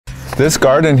This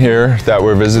garden here that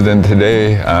we're visiting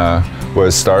today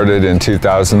was started in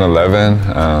 2011.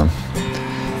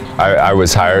 I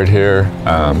was hired here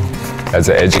as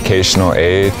an educational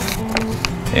aide,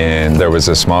 and there was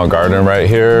a small garden right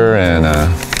here, and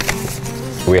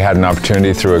we had an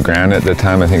opportunity through a grant at the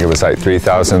time. I think it was like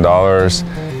 $3,000,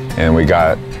 and we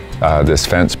got this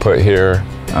fence put here.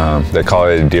 They call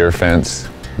it a deer fence.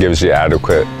 Gives you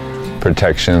adequate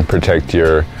protection, protect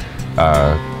your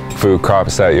food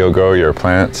crops that you'll grow, your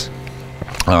plants.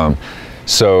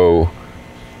 So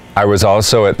I was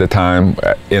also at the time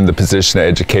in the position of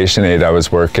education aide. I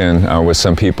was working with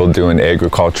some people doing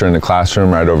agriculture in the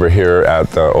classroom right over here at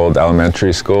the old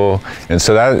elementary school. And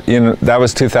so that, that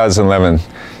was 2011.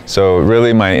 So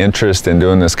really my interest in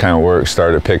doing this kind of work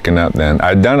started picking up then.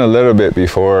 I'd done a little bit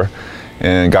before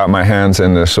and got my hands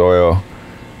in the soil.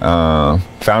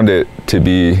 Found it to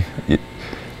be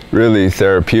really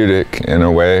therapeutic in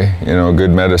a way, good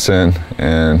medicine,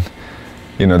 and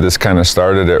this kind of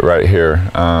started it right here.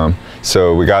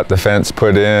 So we got the fence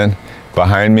put in.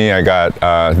 Behind me I got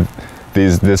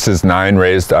this is 9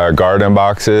 raised garden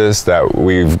boxes that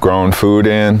we've grown food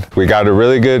in. We got a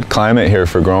really good climate here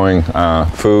for growing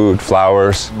food,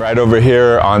 flowers. Right over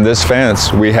here on this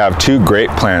fence we have 2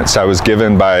 grape plants I was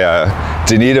given by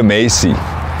Danita Macy,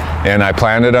 and I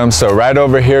planted them. So right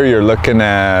over here you're looking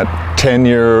at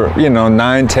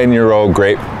 9-10-year-old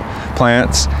grape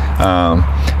plants.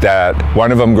 That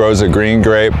one of them grows a green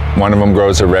grape, one of them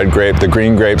grows a red grape. The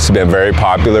green grapes have been very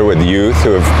popular with youth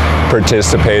who have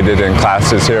participated in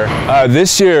classes here.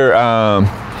 This year,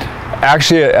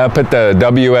 actually up at the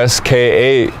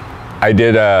WSK8, I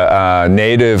did a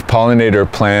native pollinator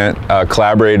plant,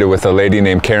 collaborated with a lady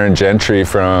named Karen Gentry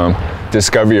from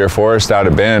Discover Your Forest out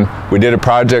of Bend. We did a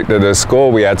project at a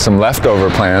school. We had some leftover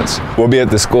plants. We'll be at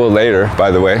the school later,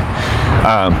 by the way.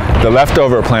 The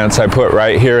leftover plants I put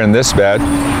right here in this bed.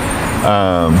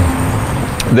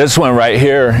 This one right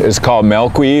here is called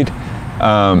milkweed.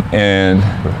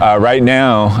 Right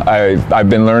now I've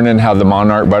been learning how the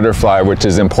monarch butterfly, which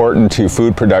is important to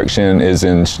food production, is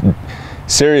in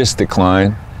serious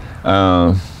decline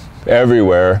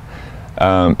everywhere.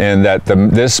 And that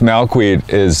this milkweed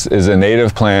is a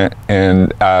native plant,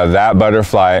 and that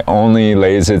butterfly only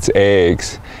lays its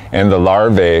eggs, and the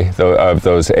larvae of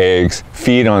those eggs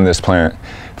feed on this plant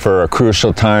for a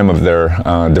crucial time of their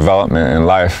development in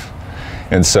life.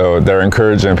 And so they're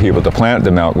encouraging people to plant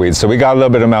the milkweed. So we got a little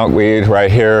bit of milkweed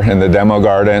right here in the demo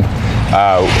garden,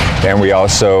 and we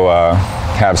also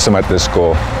have some at this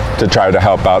school to try to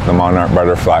help out the monarch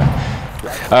butterfly.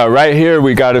 Right here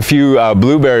we got a few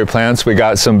blueberry plants. We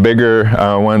got some bigger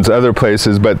ones other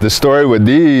places, but the story with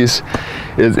these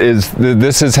is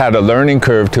this has had a learning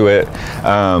curve to it.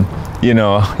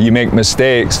 You make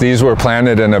mistakes. These were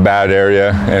planted in a bad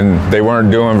area and they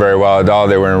weren't doing very well at all.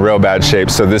 They were in real bad shape.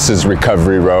 So this is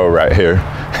recovery row right here.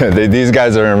 These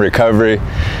guys are in recovery,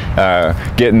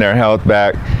 getting their health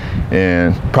back,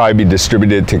 and probably be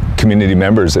distributed to community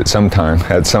members at some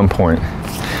point.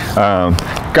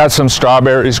 Got some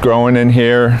strawberries growing in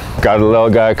here. Got a little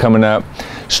guy coming up.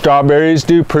 Strawberries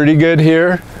do pretty good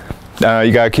here.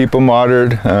 You gotta keep them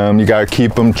watered. You gotta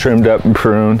keep them trimmed up and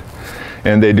pruned,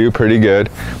 and they do pretty good.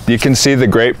 You can see the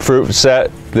grapefruit set.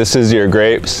 This is your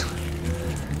grapes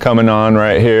coming on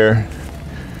right here.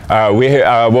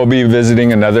 We'll be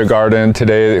visiting another garden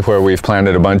today where we've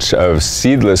planted a bunch of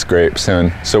seedless grapes,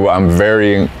 and so I'm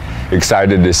very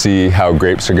excited to see how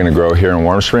grapes are going to grow here in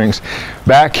Warm Springs.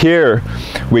 Back here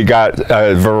we got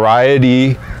a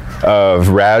variety of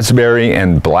raspberry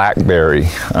and blackberry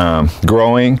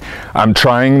growing. I'm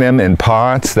trying them in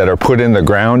pots that are put in the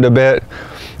ground a bit.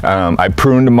 I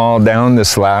pruned them all down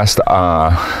this last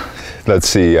fall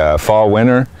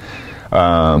winter,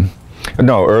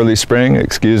 early spring,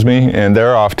 excuse me, and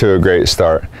they're off to a great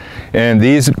start. And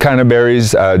these kind of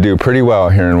berries do pretty well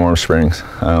here in Warm Springs.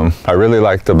 I really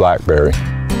like the blackberry.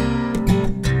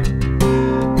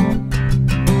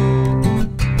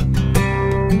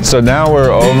 So now we're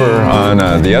over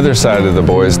on the other side of the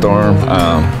boys' dorm.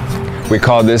 We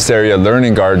call this area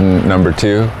Learning Garden number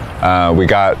 2. We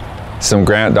got some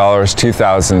grant dollars,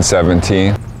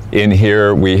 2017. In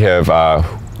here we have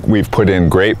we've put in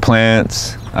grape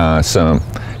plants, some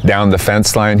Down the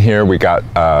fence line here, we got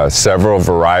several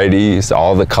varieties,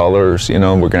 all the colors. You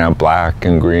know, we're gonna have black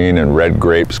and green and red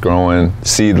grapes growing,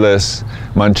 seedless,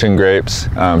 munching grapes.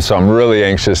 So I'm really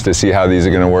anxious to see how these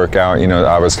are gonna work out. You know,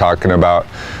 I was talking about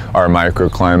our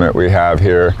microclimate we have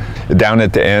here. Down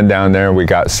at the end down there, we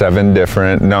got 5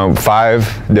 different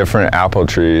apple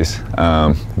trees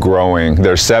growing.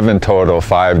 There's 7 total,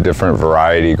 5 different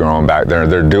variety growing back there.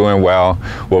 They're doing well.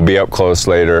 We'll be up close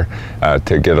later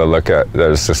to get a look at.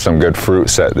 There's just some good fruit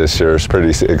set this year. It's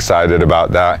pretty excited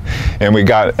about that. And we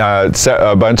got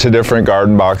a bunch of different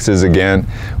garden boxes again.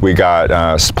 We got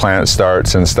plant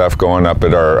starts and stuff going up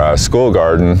at our school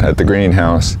garden at the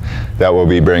greenhouse that we'll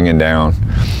be bringing down.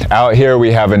 Out here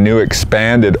we have a new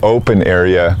expanded open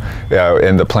area,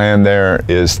 and the plan there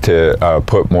is to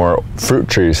put more fruit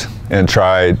trees and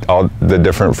try all the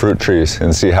different fruit trees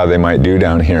and see how they might do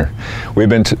down here. I've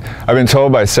been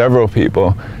told by several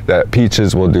people that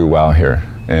peaches will do well here,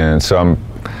 and so I'm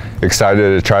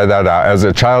excited to try that out. As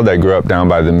a child, I grew up down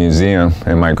by the museum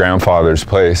in my grandfather's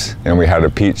place, and we had a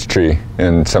peach tree,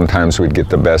 and sometimes we'd get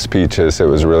the best peaches. It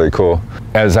was really cool.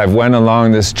 As I went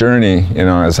along this journey, you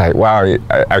know, I was like, wow,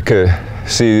 I could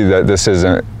see that this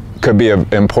could be an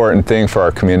important thing for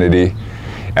our community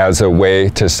as a way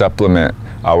to supplement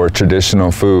our traditional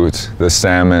foods, the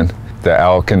salmon, the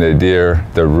elk and the deer,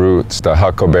 the roots, the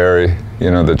huckleberry,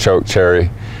 you know, the chokecherry,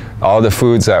 all the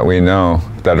foods that we know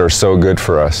that are so good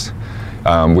for us.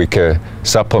 We could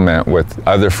supplement with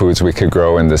other foods we could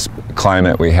grow in this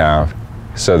climate we have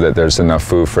so that there's enough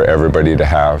food for everybody to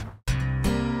have.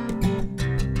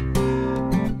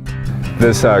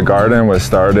 This garden was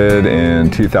started in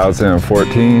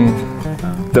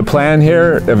 2014. The plan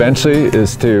here eventually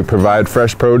is to provide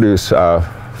fresh produce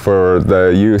for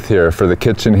the youth here, for the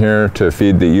kitchen here, to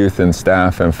feed the youth and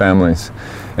staff and families.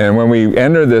 And when we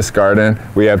enter this garden,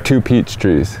 we have 2 peach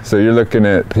trees. So you're looking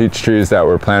at peach trees that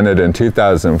were planted in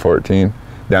 2014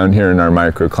 down here in our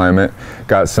microclimate.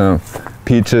 Got some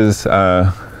peaches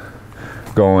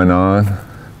going on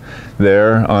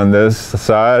there on this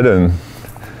side, and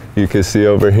you can see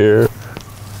over here,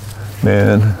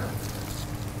 man,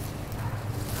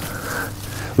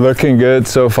 looking good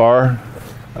so far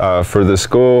for the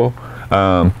school.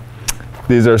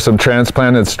 These are some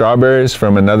transplanted strawberries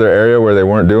from another area where they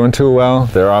weren't doing too well.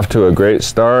 They're off to a great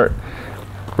start.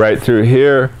 Right through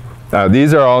here,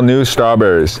 these are all new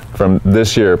strawberries from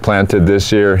this year, planted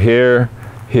this year. Here,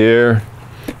 here,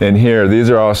 and here. These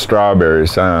are all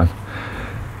strawberries for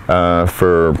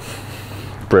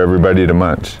everybody to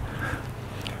munch.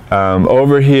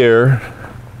 Over here,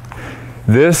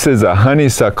 this is a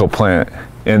honeysuckle plant,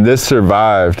 and this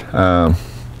survived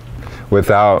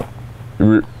without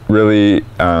really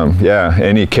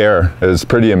any care. It was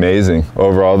pretty amazing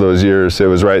over all those years. It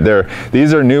was right there.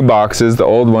 These are new boxes. The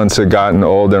old ones had gotten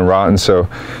old and rotten, so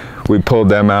we pulled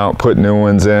them out, put new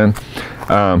ones in.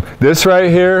 This right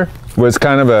here was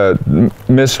kind of a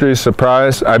mystery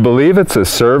surprise. I believe it's a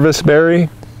service berry,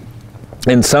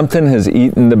 and something has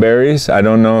eaten the berries. I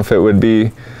don't know if it would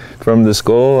be from the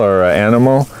school or an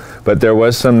animal, but there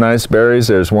was some nice berries.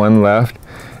 There's one left.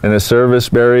 And a service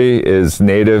berry is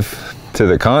native to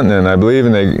the continent, I believe,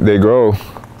 and they grow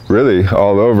really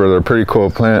all over. They're a pretty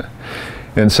cool plant.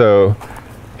 And so,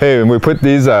 hey, we put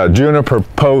these juniper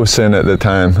posts in at the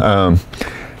time.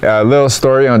 A little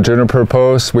story on juniper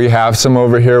posts. We have some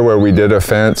over here where we did a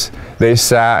fence. They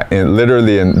sat and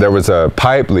literally, and there was a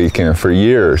pipe leaking for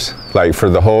years. Like for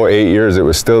the whole 8 years, it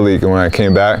was still leaking when I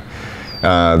came back.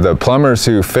 The plumbers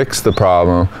who fixed the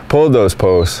problem pulled those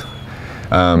posts,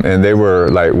 and they were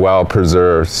like well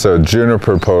preserved. So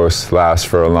juniper posts last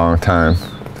for a long time,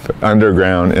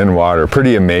 underground in water.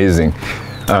 Pretty amazing.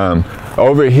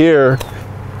 Over here,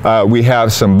 we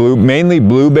have some mainly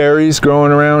blueberries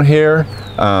growing around here.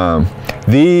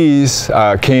 These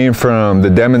came from the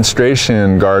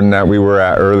demonstration garden that we were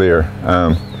at earlier,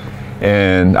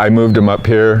 and I moved them up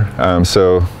here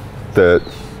so that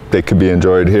they could be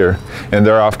enjoyed here. And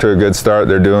they're off to a good start.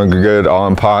 They're doing good, all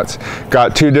in pots.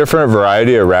 Got 2 different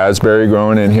variety of raspberry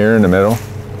growing in here in the middle.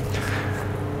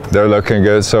 They're looking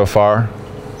good so far.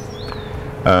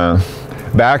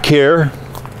 Back here,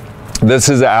 this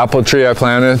is an apple tree I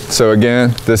planted. So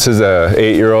again, this is a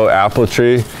 8-year-old apple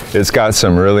tree. It's got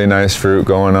some really nice fruit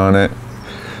going on it.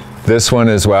 This one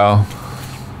as well.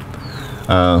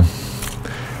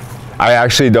 I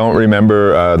actually don't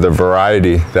remember the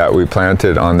variety that we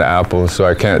planted on the apples, so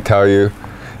I can't tell you.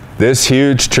 This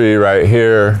huge tree right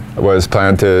here was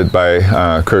planted by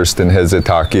Kirsten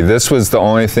Hizutaki. This was the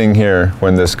only thing here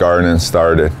when this garden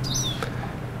started.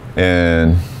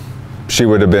 And she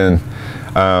would have been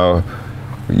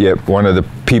yet one of the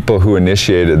people who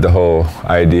initiated the whole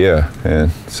idea,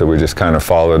 and so we just kind of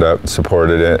followed up,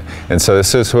 supported it, and so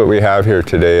this is what we have here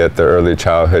today at the Early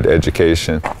Childhood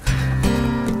Education.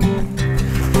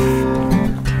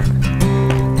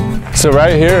 So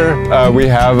right here we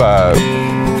have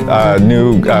a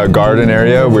new garden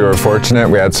area. We were fortunate,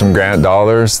 we had some grant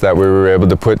dollars that we were able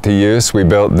to put to use. We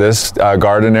built this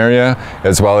garden area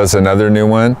as well as another new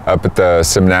one up at the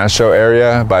Simnasho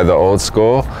area by the old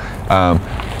school.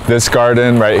 This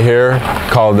garden right here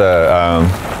called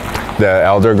the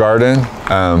Elder Garden.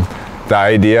 The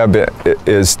idea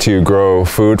is to grow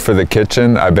food for the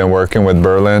kitchen. I've been working with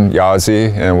Berlin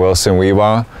Yazi and Wilson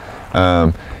Weewa.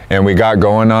 And we got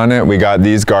going on it. We got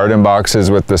these garden boxes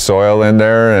with the soil in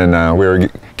there, and we were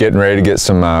getting ready to get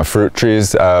some fruit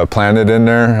trees planted in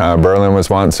there. Berlin was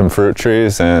wanting some fruit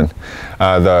trees, and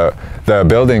the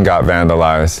building got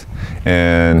vandalized.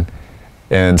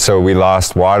 And so we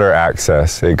lost water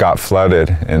access. It got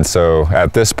flooded. And so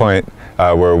at this point,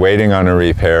 we're waiting on a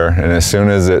repair, and as soon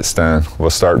as it's done, we'll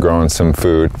start growing some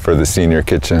food for the senior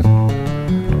kitchen.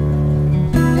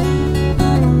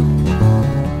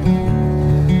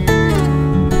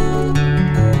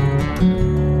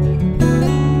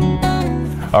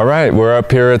 All right, we're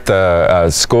up here at the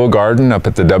school garden up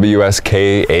at the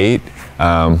WSK 8.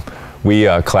 We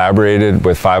collaborated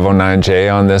with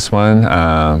 509J on this one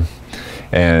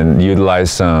and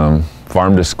utilized some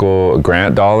farm to school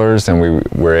grant dollars, and we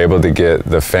were able to get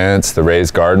the fence, the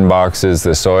raised garden boxes,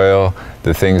 the soil,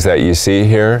 the things that you see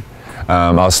here.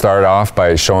 I'll start off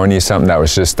by showing you something that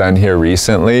was just done here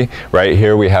recently. Right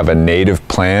here we have a native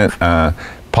plant,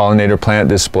 pollinator plant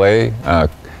display.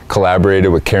 Collaborated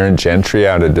with Karen Gentry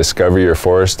out of Discover Your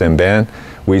Forest in Bend.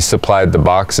 We supplied the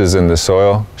boxes and the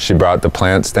soil. She brought the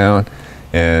plants down,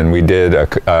 and we did a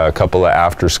couple of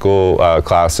after-school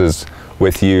classes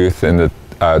with youth in the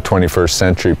 21st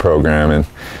Century program, and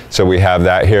so we have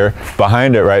that here.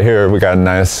 Behind it, right here, we got a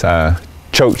nice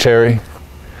choke cherry.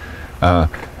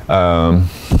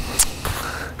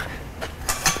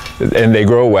 And they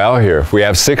grow well here. We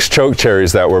have 6 choke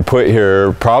cherries that were put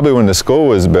here probably when the school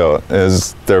was built.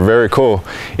 They're very cool.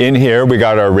 In here we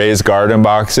got our raised garden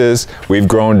boxes. We've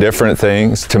grown different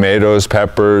things: tomatoes,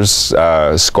 peppers,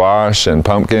 squash and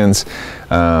pumpkins,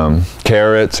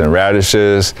 carrots and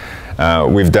radishes.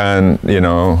 We've done,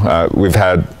 we've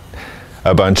had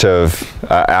a bunch of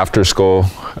after school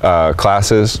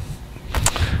classes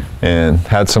and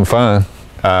had some fun.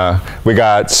 We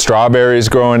got strawberries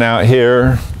growing out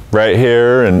here, right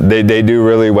here, and they do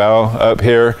really well up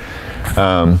here.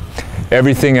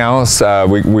 Everything else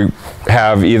we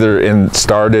have either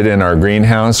started in our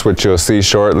greenhouse, which you'll see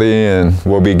shortly, and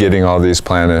we'll be getting all these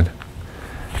planted.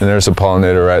 And there's a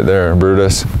pollinator right there,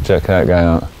 Brutus. Check that guy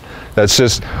out. That's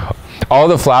just all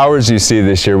the flowers you see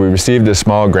this year. We received a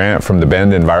small grant from the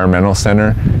Bend Environmental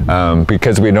Center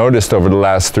because we noticed over the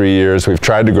last 3 years we've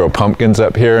tried to grow pumpkins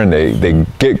up here, and they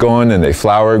get going and they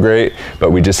flower great,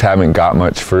 but we just haven't got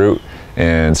much fruit.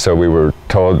 And so we were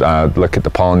told, look at the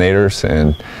pollinators,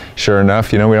 and sure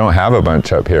enough, we don't have a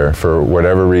bunch up here for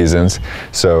whatever reasons.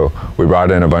 So we brought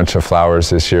in a bunch of flowers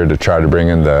this year to try to bring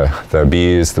in the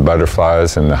bees, the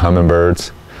butterflies, and the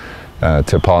hummingbirds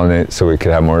to pollinate, so we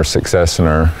could have more success in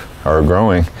our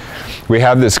growing. We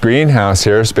have this greenhouse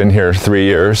here. It's been here 3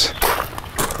 years,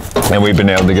 and we've been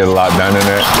able to get a lot done in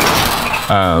it.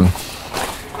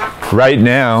 Right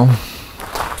now,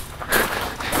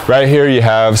 right here you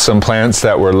have some plants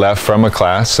that were left from a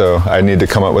class, so I need to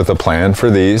come up with a plan for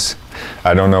these.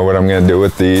 I don't know what I'm going to do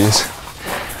with these.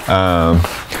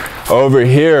 Over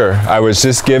here, I was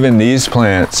just given these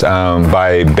plants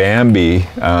by Bambi,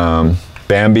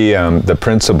 the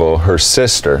principal, her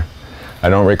sister. I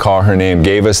don't recall her name,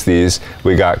 gave us these.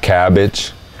 We got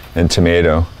cabbage and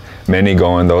tomato. Many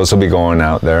going, those will be going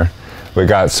out there. We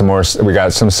got some more, we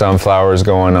got some sunflowers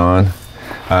going on.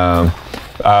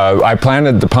 I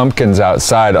planted the pumpkins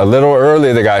outside a little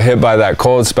early. They got hit by that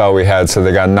cold spell we had, so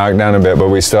they got knocked down a bit, but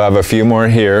we still have a few more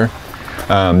here.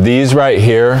 These right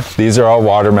here, these are all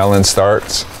watermelon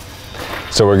starts.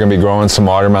 So we're gonna be growing some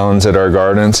watermelons at our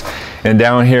gardens. And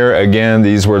down here, again,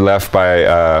 these were left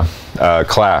by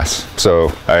class.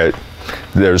 So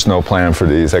there's no plan for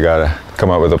these. I gotta come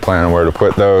up with a plan on where to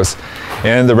put those.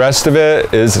 And the rest of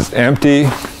it is empty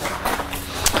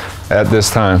at this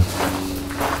time.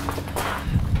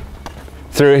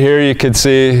 Through here you can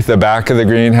see the back of the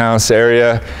greenhouse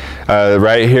area.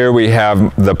 Right here we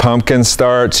have the pumpkin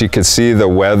starts. You can see the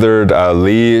weathered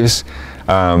leaves.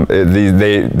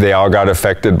 They all got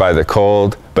affected by the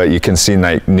cold. but you can see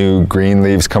like new green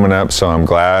leaves coming up, so I'm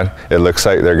glad. It looks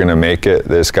like they're gonna make it.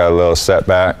 They just got a little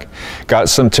setback. Got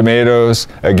some tomatoes.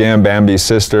 Again, Bambi's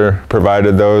sister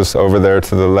provided those over there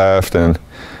to the left, and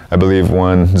I believe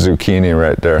one zucchini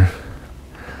right there.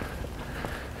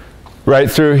 Right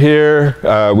through here,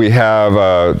 we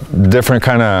have different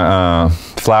kind of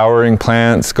flowering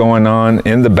plants going on.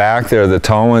 In the back there, the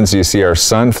tall ones you see are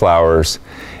sunflowers,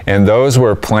 and those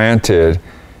were planted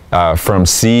from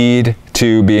seed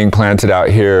to being planted out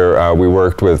here. We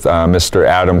worked with Mr.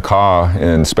 Adam Kaw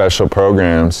in special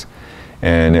programs,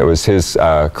 and it was his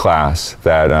class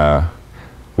that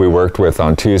we worked with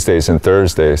on Tuesdays and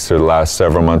Thursdays for the last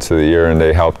several months of the year, and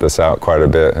they helped us out quite a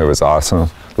bit. It was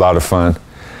awesome, a lot of fun.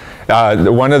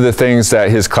 One of the things that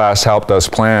his class helped us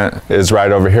plant is right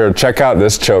over here. Check out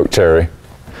this choke cherry.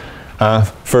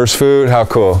 First food, how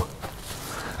cool.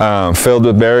 Filled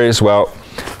with berries. Well,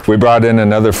 we brought in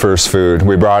another first food.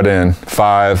 We brought in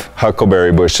 5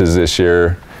 huckleberry bushes this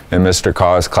year, and Mr.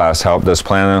 Kaw's class helped us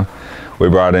plant them. We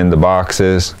brought in the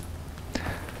boxes.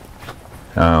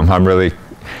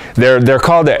 They're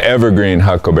called the evergreen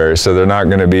huckleberry, so they're not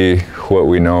gonna be what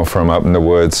we know from up in the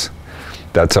woods.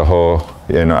 That's a whole,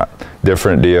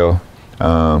 different deal.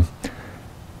 But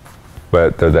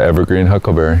they're the evergreen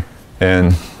huckleberry.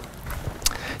 And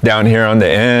down here on the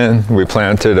end, we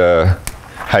planted a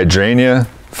hydrangea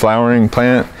flowering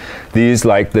plant. These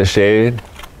like the shade,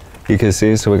 you can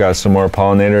see, so we got some more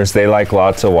pollinators. They like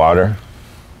lots of water.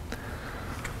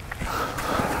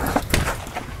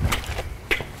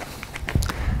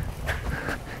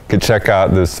 You can check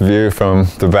out this view from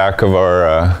the back of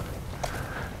our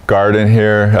garden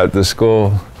here at the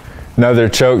school. Another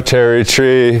choke cherry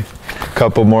tree, a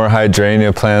couple more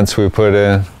hydrangea plants we put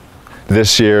in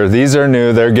this year. These are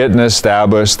new, they're getting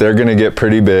established, they're gonna get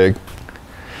pretty big.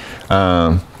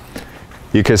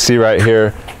 You can see right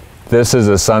here, this is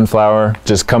a sunflower,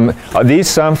 these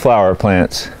sunflower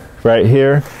plants right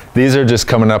here, these are just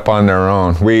coming up on their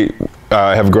own. We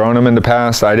have grown them in the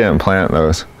past, I didn't plant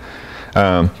those.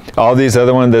 All these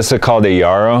other ones, this is called a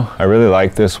yarrow. I really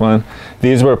like this one.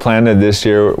 These were planted this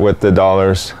year with the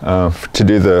dollars to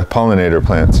do the pollinator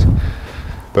plants.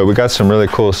 But we got some really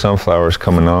cool sunflowers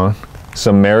coming on.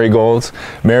 Some marigolds.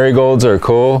 Marigolds are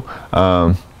cool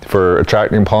for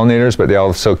attracting pollinators, but they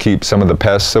also keep some of the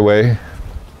pests away.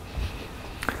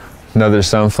 Another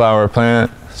sunflower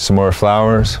plant, some more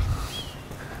flowers.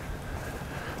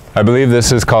 I believe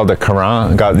this is called the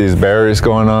currant. Got these berries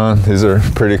going on. These are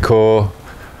pretty cool.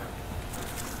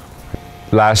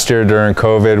 Last year during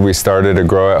COVID, we started a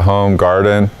grow at home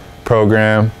garden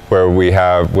program where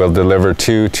we'll deliver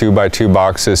 2 2x2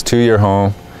 boxes to your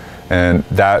home, and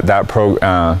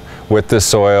with the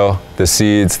soil, the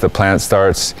seeds, the plant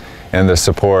starts, and the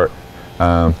support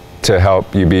to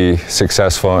help you be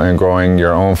successful in growing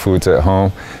your own foods at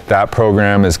home. That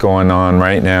program is going on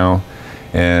right now,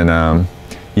 and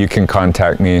you can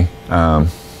contact me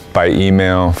by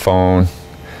email, phone,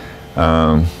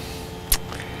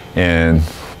 and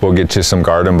we'll get you some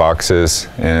garden boxes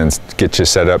and get you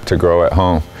set up to grow at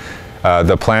home.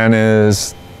 The plan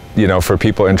is, for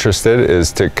people interested,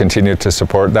 is to continue to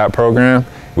support that program.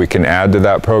 We can add to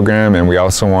that program, and we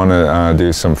also want to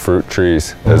do some fruit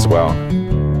trees as well.